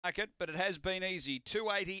market, but it has been easy.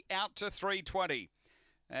 280 out to 320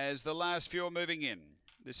 as the last few are moving in.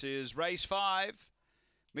 This is race 5,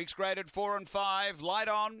 mixed graded 4 and 5. Light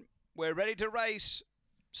on, we're ready to race.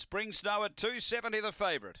 Spring Snow at 270 the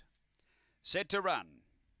favourite. Set to run.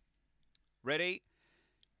 Ready.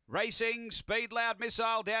 Racing, Speed Loud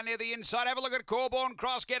Missile down near the inside. Have a look at Corborn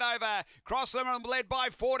Cross, get over. Cross them and led by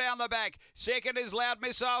 4 down the back. Second is Loud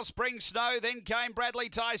Missile, Spring Snow. Then came Bradley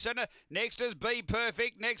Tyson. Next is Be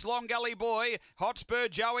Perfect. Next Long Gully Boy. Hotspur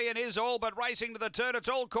Joey and Is All, but racing to the turn. It's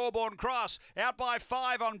all Corborn Cross. Out by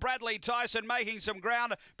 5 on Bradley Tyson, making some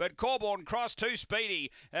ground, but Corborn Cross too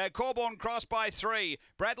speedy. Corborn Cross by 3.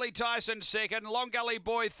 Bradley Tyson second. Long Gully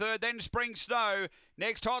Boy third. Then Spring Snow.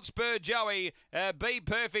 Next Hotspur Joey. Be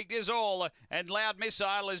Perfect is all, and Loud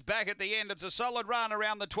Missile is back at the end. It's a solid run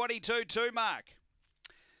around the 22-2 mark.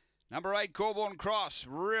 Number 8, Corborn Cross,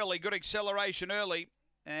 really good acceleration early,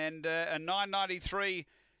 and a 9.93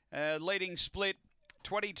 leading split,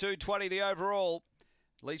 22-20 the overall.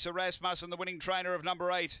 Lisa Rasmussen, the winning trainer of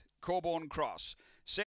number 8, Corborn Cross.